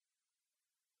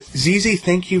Zizi,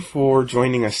 thank you for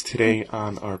joining us today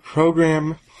on our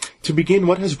program. To begin,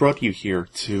 what has brought you here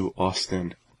to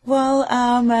Austin? Well,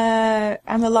 I'm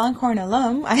a Longhorn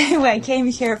alum. I came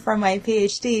here for my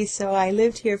PhD, so I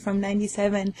lived here from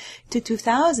 97 to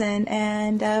 2000,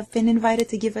 and I've been invited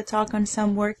to give a talk on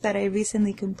some work that I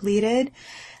recently completed,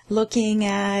 looking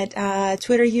at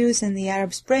Twitter use in the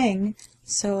Arab Spring.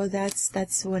 So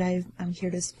that's what I'm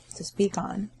here to speak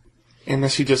on. And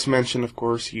as you just mentioned, of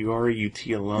course, you are a UT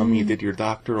alum. You did your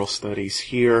doctoral studies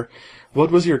here. What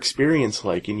was your experience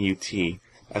like in UT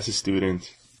as a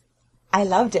student? I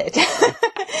loved it.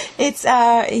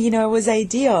 It was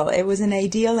ideal. It was an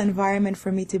ideal environment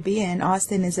for me to be in.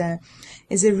 Austin is a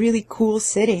really cool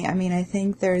city. I mean, I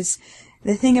think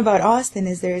the thing about Austin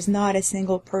is there's not a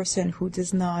single person who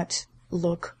does not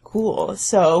look cool.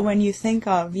 So when you think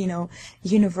of,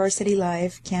 university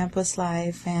life, campus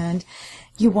life, and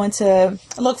you want to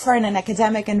look for an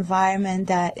academic environment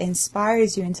that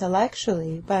inspires you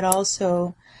intellectually, but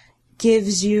also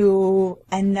gives you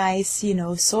a nice,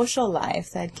 social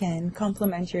life that can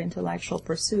complement your intellectual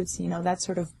pursuits. That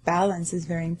sort of balance is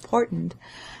very important.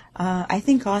 I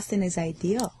think Austin is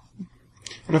ideal.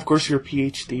 And of course, your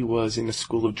PhD was in the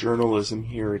School of Journalism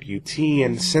here at UT,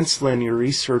 and since then your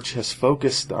research has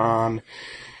focused on,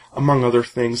 among other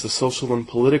things, the social and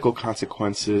political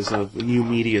consequences of new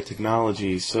media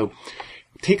technologies. So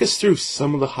take us through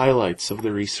some of the highlights of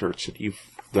the research that you've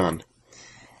done.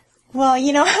 Well,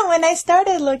 when I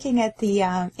started looking at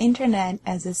the internet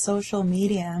as a social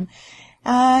medium,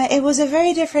 it was a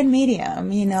very different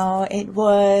medium. It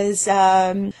was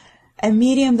a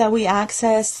medium that we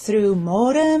accessed through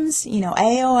modems.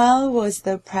 AOL was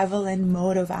the prevalent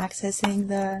mode of accessing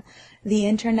the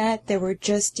internet. There were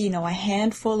just, a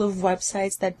handful of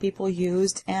websites that people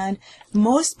used, and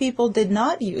most people did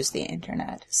not use the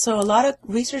internet. So a lot of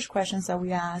research questions that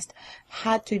we asked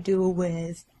had to do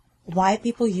with why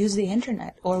people use the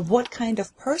internet, or what kind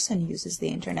of person uses the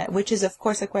internet, which is, of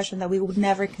course, a question that we would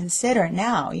never consider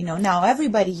now. Now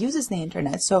everybody uses the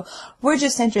internet, so we're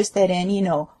just interested in,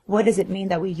 what does it mean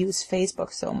that we use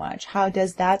Facebook so much? How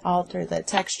does that alter the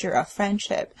texture of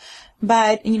friendship?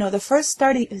 But, the first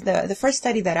study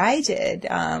that I did,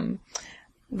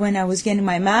 when I was getting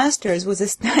my master's was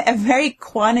a very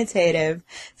quantitative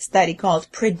study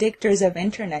called Predictors of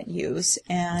Internet Use.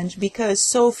 And because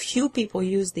so few people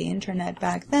used the internet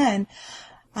back then,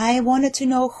 I wanted to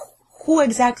know who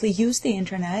exactly used the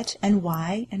internet and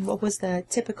why, and what was the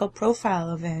typical profile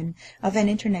of an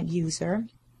internet user.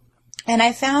 And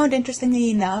I found, interestingly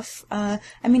enough, I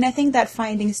think that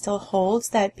finding still holds,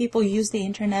 that people use the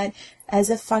internet as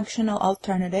a functional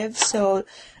alternative. So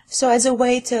as a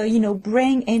way to,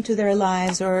 bring into their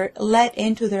lives or let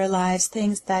into their lives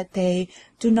things that they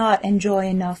do not enjoy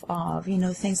enough of,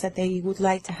 things that they would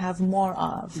like to have more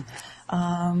of,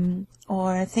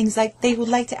 or things like they would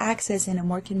like to access in a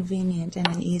more convenient and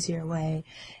an easier way.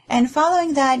 And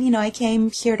following that, I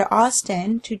came here to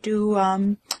Austin to do,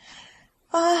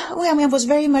 I was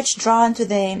very much drawn to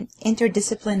the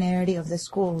interdisciplinarity of the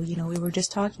school. We were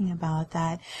just talking about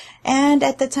that. And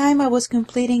at the time I was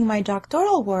completing my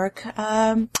doctoral work,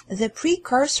 the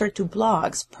precursor to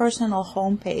blogs, personal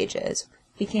homepages,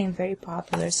 became very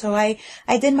popular. So I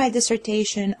did my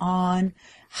dissertation on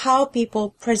how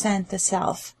people present the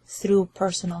self through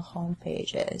personal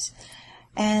homepages.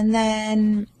 And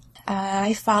then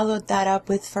I followed that up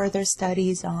with further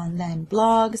studies on then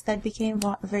blogs that became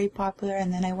very popular,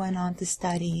 and then I went on to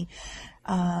study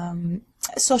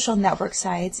social network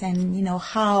sites and,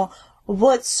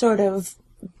 what sort of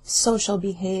social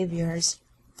behaviors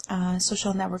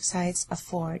social network sites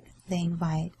afford, they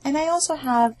invite. And I also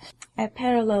have a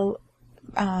parallel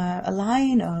a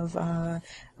line of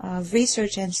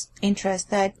research and interest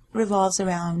that revolves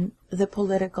around the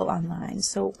political online.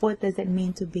 So what does it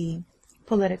mean to be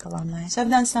political online? So I've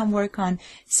done some work on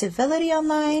civility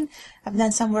online. I've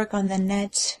done some work on the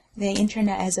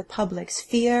internet as a public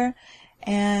sphere.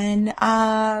 And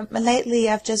lately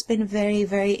I've just been very,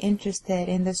 very interested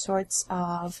in the sorts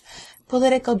of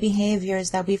political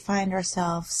behaviors that we find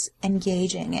ourselves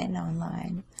engaging in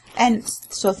online. And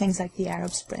so things like the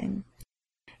Arab Spring.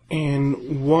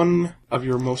 And one of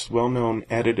your most well-known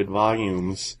edited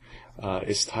volumes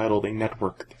is titled A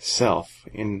Networked Self,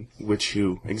 in which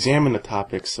you examine the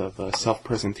topics of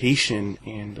self-presentation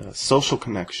and social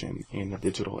connection in the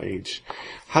digital age.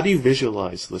 How do you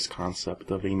visualize this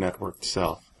concept of a networked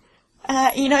self?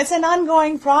 It's an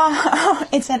ongoing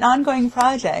it's an ongoing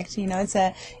project.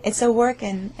 It's a work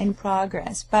in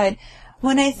progress. But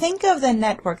when I think of the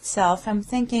networked self, I'm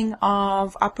thinking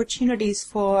of opportunities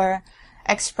for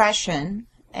expression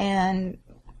and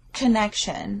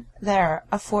connection that are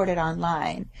afforded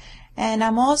online. And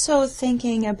I'm also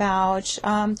thinking about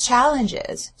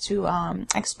challenges to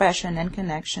expression and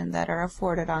connection that are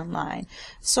afforded online.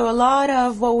 So a lot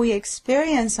of what we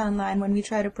experience online when we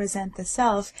try to present the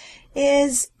self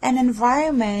is an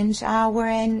environment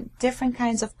wherein different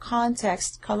kinds of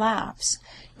contexts collapse.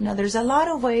 There's a lot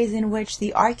of ways in which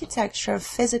the architecture of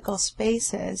physical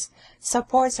spaces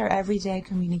supports our everyday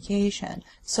communication.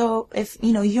 So if,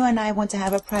 you and I want to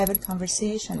have a private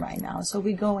conversation right now, so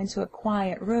we go into a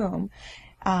quiet room,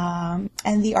 and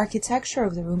the architecture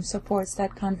of the room supports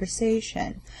that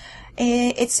conversation.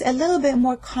 It's a little bit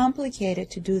more complicated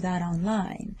to do that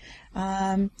online.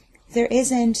 There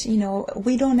isn't,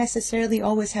 we don't necessarily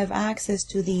always have access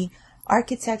to the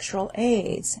architectural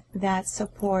aids that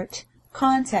support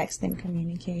context in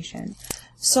communication.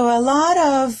 So a lot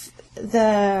of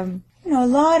the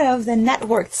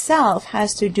networked self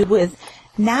has to do with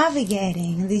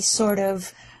navigating these sort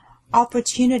of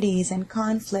opportunities and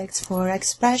conflicts for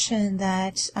expression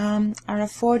that are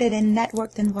afforded in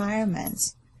networked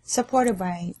environments supported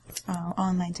by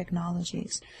online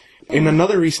technologies. In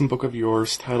another recent book of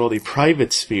yours titled A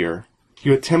Private Sphere,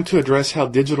 you attempt to address how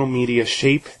digital media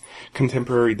shape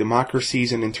contemporary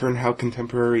democracies and in turn how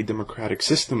contemporary democratic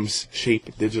systems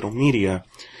shape digital media.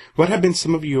 What have been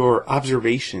some of your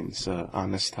observations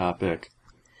on this topic?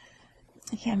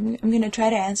 Yeah, I'm going to try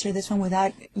to answer this one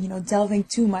without, delving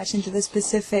too much into the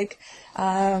specific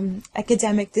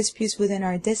academic disputes within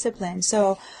our discipline.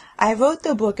 So I wrote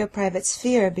the book A Private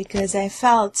Sphere because I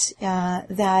felt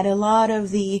that a lot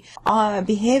of the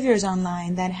behaviors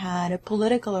online that had a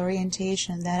political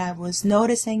orientation that I was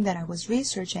noticing, that I was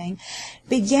researching,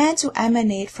 began to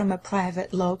emanate from a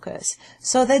private locus.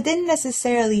 So that didn't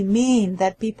necessarily mean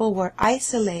that people were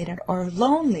isolated or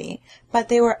lonely, but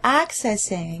they were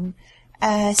accessing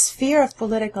a sphere of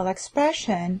political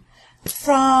expression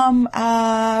from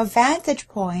a vantage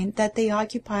point that they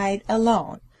occupied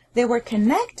alone. They were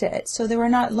connected, so they were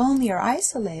not lonely or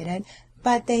isolated,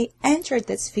 but they entered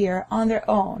the sphere on their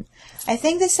own. I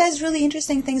think this says really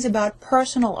interesting things about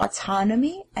personal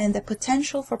autonomy and the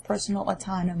potential for personal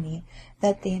autonomy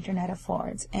that the internet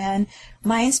affords. And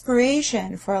my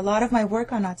inspiration for a lot of my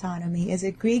work on autonomy is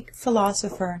the Greek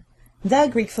philosopher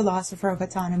of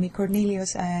autonomy,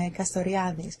 Cornelius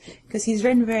Castoriadis, because he's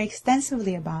written very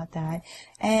extensively about that.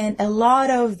 And a lot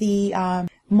of the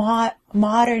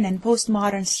modern and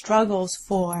postmodern struggles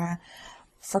for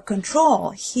control,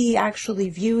 he actually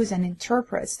views and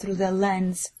interprets through the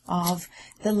lens of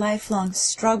the lifelong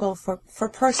struggle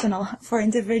for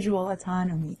individual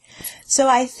autonomy. So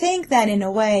I think that in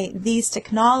a way, these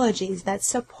technologies that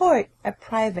support a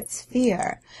private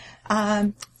sphere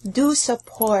do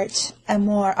support a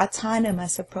more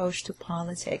autonomous approach to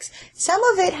politics. Some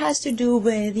of it has to do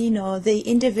with, the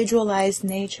individualized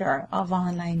nature of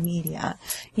online media.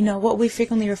 What we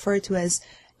frequently refer to as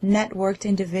networked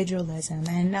individualism.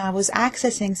 And I was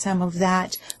accessing some of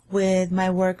that with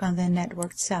my work on the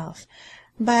networked self.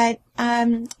 But,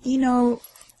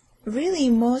 really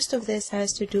most of this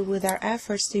has to do with our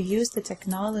efforts to use the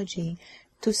technology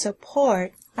to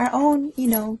support our own,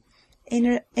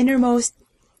 innermost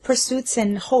pursuits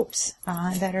and hopes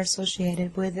that are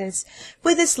associated with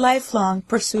this lifelong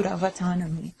pursuit of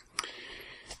autonomy.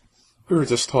 We were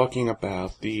just talking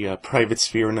about the private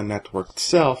sphere and the networked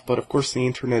self, but of course the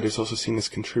internet is also seen as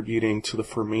contributing to the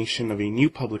formation of a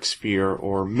new public sphere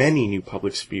or many new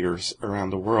public spheres around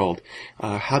the world.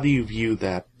 How do you view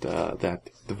that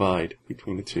divide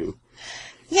between the two?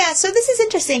 Yeah, so this is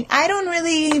interesting. I don't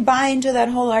really buy into that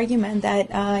whole argument that,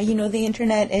 the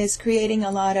internet is creating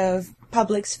a lot of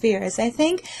public spheres. I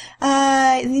think,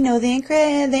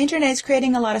 the internet is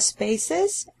creating a lot of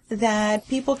spaces that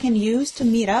people can use to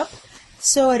meet up.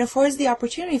 So it affords the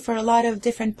opportunity for a lot of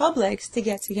different publics to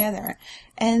get together.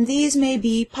 And these may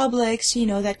be publics,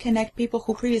 that connect people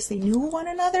who previously knew one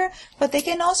another, but they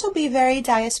can also be very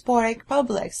diasporic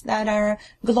publics that are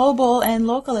global and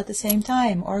local at the same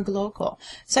time, or glocal.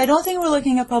 So I don't think we're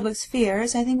looking at public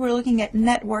spheres. I think we're looking at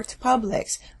networked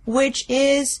publics, which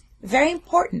is very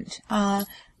important.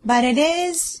 But it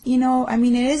is, it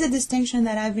is a distinction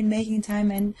that I've been making time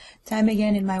and time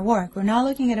again in my work. We're not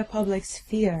looking at a public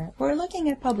sphere. We're looking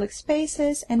at public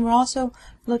spaces, and we're also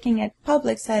looking at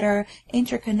publics that are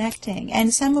interconnecting.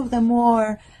 And some of the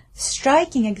more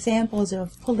striking examples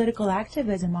of political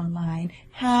activism online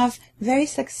have very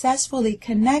successfully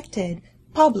connected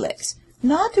publics.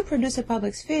 Not to produce a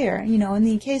public sphere. In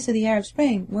the case of the Arab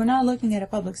Spring, we're not looking at a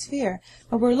public sphere,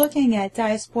 but we're looking at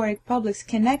diasporic publics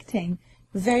connecting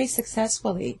very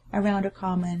successfully around a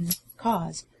common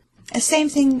cause. The same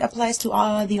thing applies to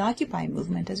the Occupy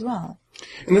movement as well.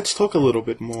 And let's talk a little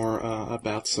bit more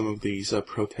about some of these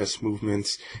protest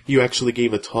movements. You actually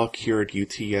gave a talk here at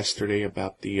UT yesterday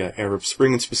about the Arab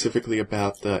Spring and specifically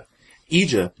about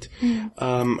Egypt.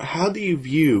 How do you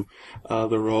view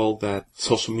the role that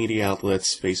social media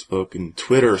outlets, Facebook and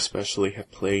Twitter especially,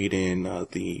 have played in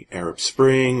the Arab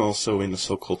Spring, also in the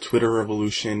so-called Twitter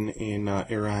revolution in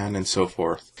Iran and so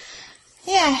forth?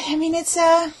 Yeah, I mean, it's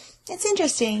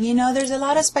interesting. You know, there's a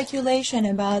lot of speculation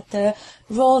about the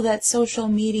role that social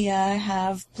media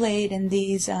have played in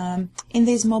these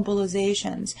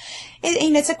mobilizations.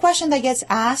 It's a question that gets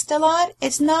asked a lot.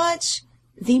 It's not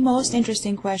the most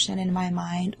interesting question in my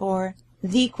mind, or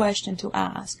the question to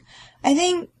ask. I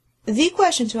think the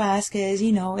question to ask is,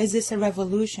 you know, is this a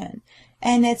revolution?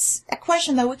 And it's a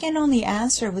question that we can only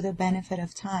answer with the benefit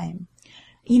of time.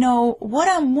 You know, what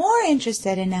I'm more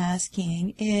interested in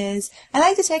asking is, I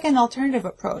like to take an alternative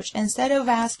approach. Instead of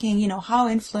asking, you know, how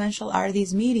influential are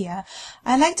these media,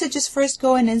 I like to just first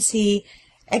go in and see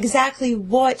exactly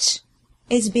what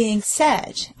is being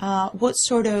said, what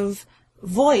sort of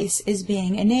voice is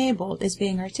being enabled, is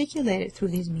being articulated through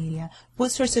these media,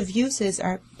 what sorts of uses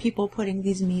are people putting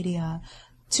these media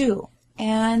to.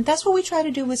 And that's what we try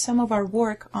to do with some of our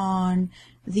work on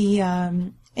the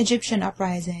Egyptian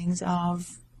uprisings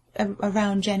of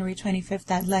around January 25th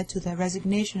that led to the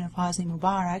resignation of Hosni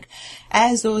Mubarak,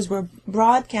 as those were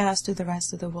broadcast to the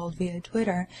rest of the world via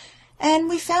Twitter. And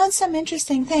we found some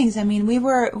interesting things. I mean, we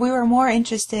were more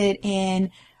interested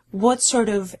in what sort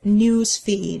of news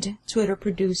feed Twitter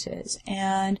produces,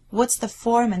 and what's the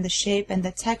form and the shape and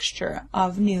the texture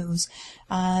of news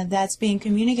that's being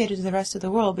communicated to the rest of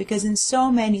the world. Because in so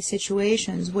many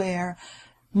situations where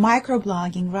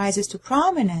microblogging rises to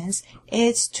prominence,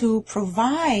 it's to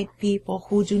provide people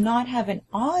who do not have an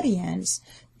audience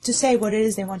to say what it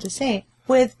is they want to say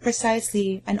with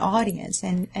precisely an audience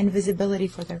and visibility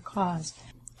for their cause.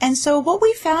 And so what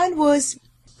we found was,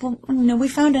 we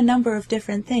found a number of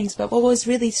different things, but what was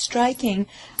really striking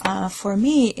for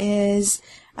me is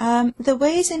the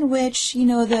ways in which,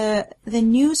 the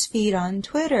news feed on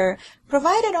Twitter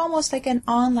provided almost like an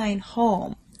online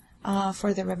home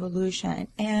for the revolution,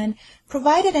 and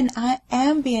provided an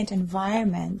ambient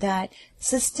environment that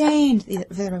sustained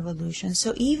the revolution.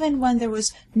 So even when there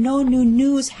was no new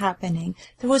news happening,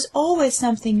 there was always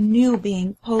something new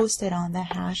being posted on the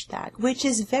hashtag, which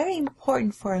is very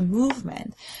important for a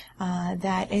movement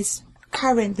that is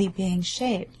currently being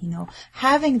shaped.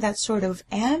 Having that sort of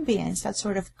ambience, that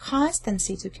sort of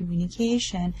constancy to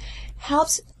communication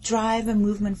helps drive a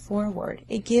movement forward.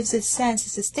 It gives a sense,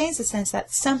 it sustains a sense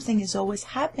that something is always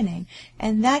happening,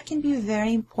 and that can be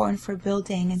very important for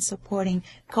building and supporting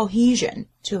cohesion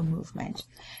to a movement.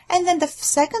 And then the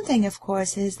second thing, of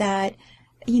course, is that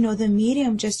the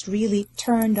medium just really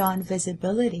turned on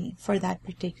visibility for that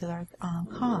particular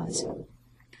cause.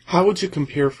 How would you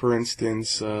compare, for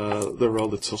instance, the role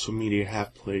that social media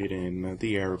have played in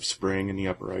the Arab Spring and the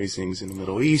uprisings in the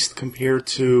Middle East compared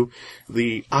to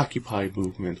the Occupy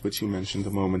movement, which you mentioned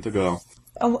a moment ago?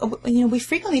 We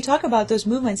frequently talk about those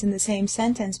movements in the same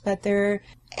sentence, but and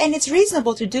it's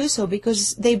reasonable to do so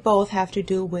because they both have to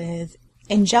do with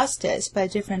injustice,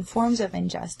 but different forms of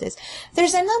injustice.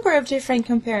 There's a number of different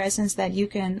comparisons that you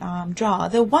can draw.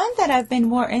 The one that I've been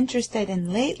more interested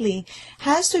in lately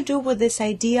has to do with this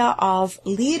idea of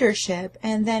leadership,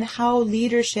 and then how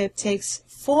leadership takes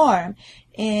form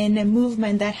in a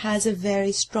movement that has a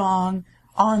very strong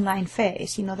online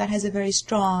face, that has a very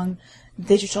strong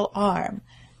digital arm.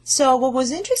 So what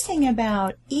was interesting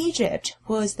about Egypt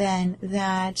was then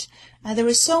that there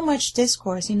was so much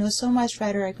discourse, so much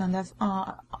rhetoric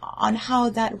on how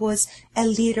that was a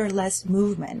leaderless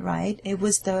movement, right? It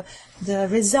was the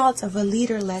result of a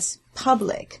leaderless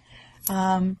public.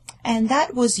 And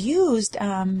that was used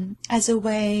as a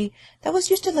way, that was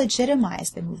used to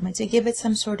legitimize the movement, to give it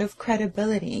some sort of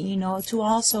credibility, to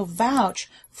also vouch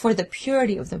for the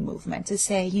purity of the movement, to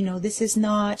say, this is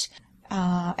not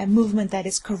a movement that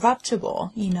is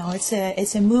corruptible.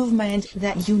 It's a movement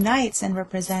that unites and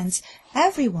represents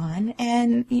everyone.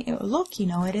 And look,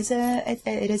 it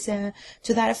is a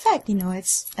to that effect.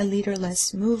 It's a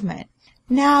leaderless movement.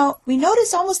 Now, we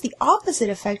notice almost the opposite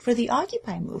effect for the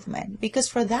Occupy movement, because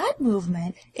for that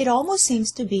movement, it almost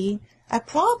seems to be a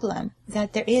problem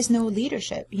that there is no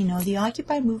leadership. The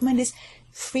Occupy movement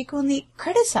frequently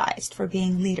criticized for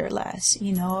being leaderless.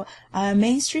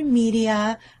 Mainstream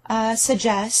media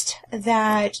suggest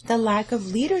that the lack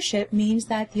of leadership means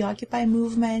that the Occupy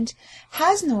movement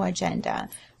has no agenda.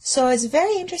 So it's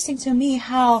very interesting to me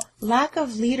how lack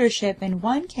of leadership in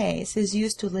one case is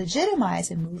used to legitimize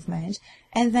a movement,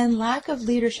 and then lack of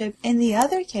leadership in the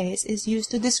other case is used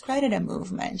to discredit a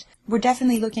movement. We're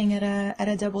definitely looking at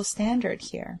a double standard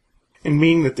here. And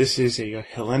being that this is a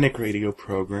Hellenic radio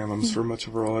program, I'm sure much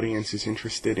of our audience is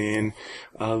interested in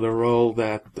the role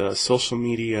that social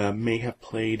media may have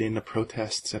played in the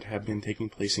protests that have been taking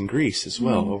place in Greece as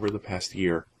well over the past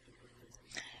year.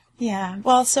 Yeah,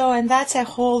 well, and that's a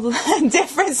whole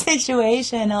different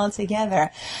situation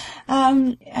altogether.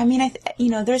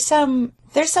 There's some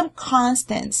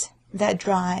constants that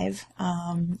drive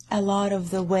a lot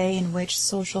of the way in which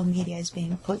social media is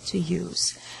being put to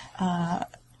use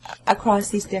across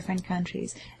these different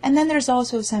countries. And then there's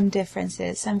also some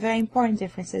differences, some very important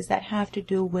differences that have to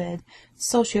do with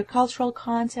sociocultural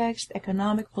context,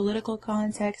 economic, political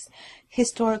context,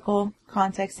 historical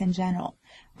context in general.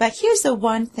 But here's the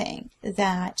one thing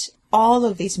that all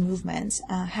of these movements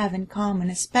have in common,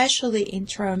 especially in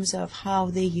terms of how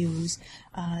they use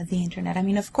the internet. I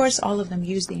mean, of course, all of them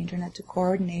use the internet to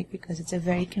coordinate because it's a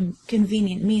very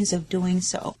convenient means of doing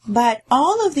so. But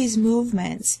all of these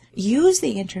movements use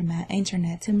the internet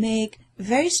to make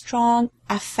very strong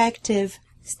affective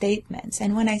statements.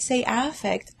 And when I say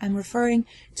affect, I'm referring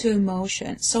to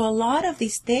emotion. So a lot of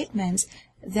these statements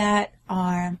that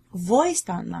are voiced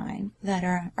online, that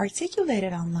are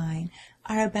articulated online,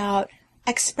 are about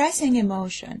expressing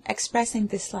emotion, expressing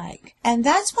dislike. And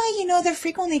that's why, they're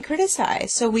frequently criticized.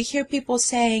 So we hear people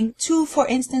saying to, for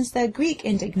instance, the Greek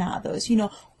indignados,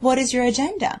 what is your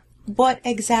agenda? What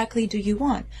exactly do you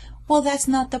want? Well, that's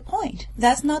not the point.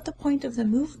 That's not the point of the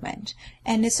movement.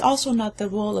 And it's also not the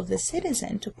role of the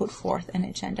citizen to put forth an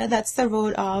agenda. That's the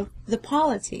role of the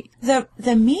polity. The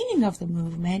meaning of the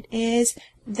movement is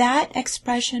that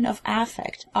expression of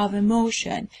affect, of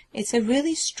emotion. It's a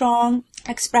really strong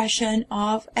expression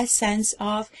of a sense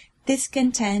of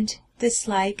discontent,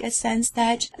 dislike, a sense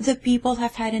that the people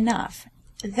have had enough.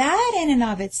 That in and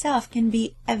of itself can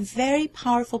be a very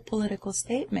powerful political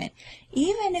statement,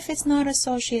 even if it's not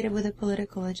associated with a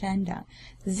political agenda.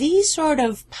 These sort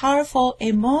of powerful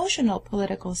emotional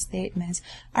political statements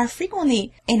are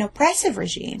frequently, in oppressive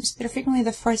regimes, they're frequently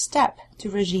the first step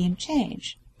to regime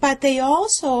change. But they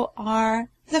also are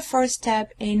the first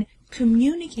step in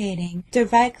communicating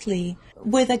directly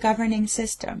with a governing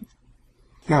system.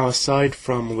 Now, aside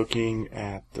from looking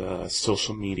at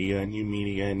social media, new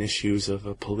media, and issues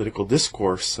of political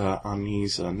discourse on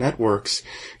these networks,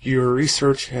 your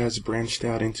research has branched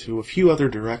out into a few other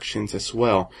directions as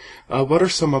well. What are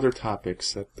some other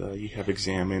topics that you have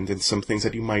examined and some things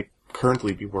that you might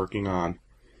currently be working on?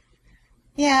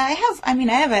 Yeah, I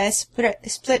have a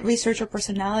split researcher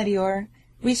personality or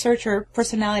researcher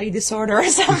personality disorder or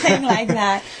something like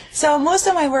that. So most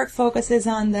of my work focuses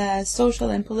on the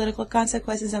social and political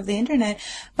consequences of the internet.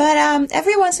 But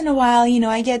every once in a while,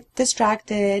 I get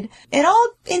distracted. It all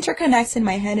interconnects in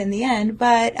my head in the end,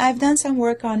 but I've done some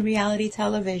work on reality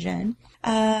television.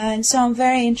 And so I'm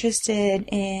very interested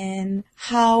in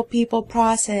how people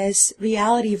process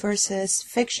reality versus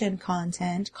fiction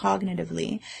content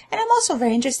cognitively. And I'm also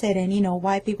very interested in,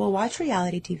 why people watch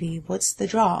reality TV. What's the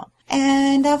draw?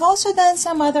 And I've also done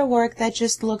some other work that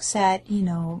just looks at,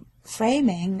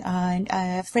 framing,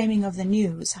 framing of the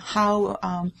news,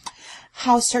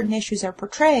 how certain issues are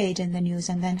portrayed in the news,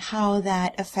 and then how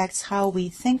that affects how we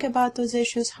think about those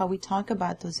issues, how we talk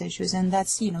about those issues. And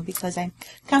that's, because I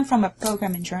come from a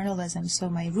program in journalism, so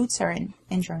my roots are in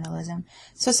journalism.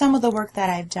 So some of the work that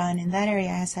I've done in that area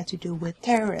has had to do with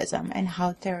terrorism and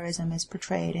how terrorism is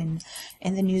portrayed in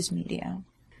the news media.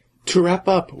 To wrap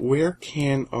up, where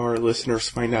can our listeners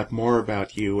find out more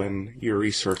about you and your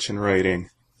research and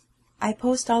writing? I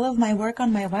post all of my work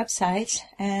on my website,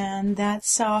 and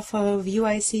that's off of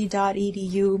uic.edu/ZZ.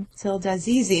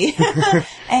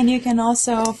 And you can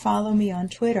also follow me on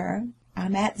Twitter.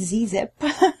 I'm at ZZip.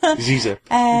 ZZip.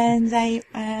 And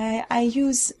I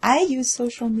use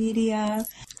social media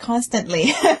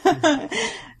constantly,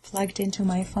 plugged into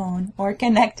my phone or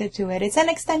connected to it. It's an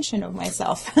extension of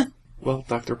myself. Well,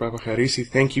 Dr. Barbajarisi,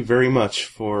 thank you very much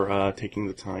for taking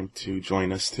the time to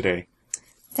join us today.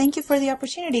 Thank you for the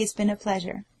opportunity. It's been a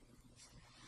pleasure.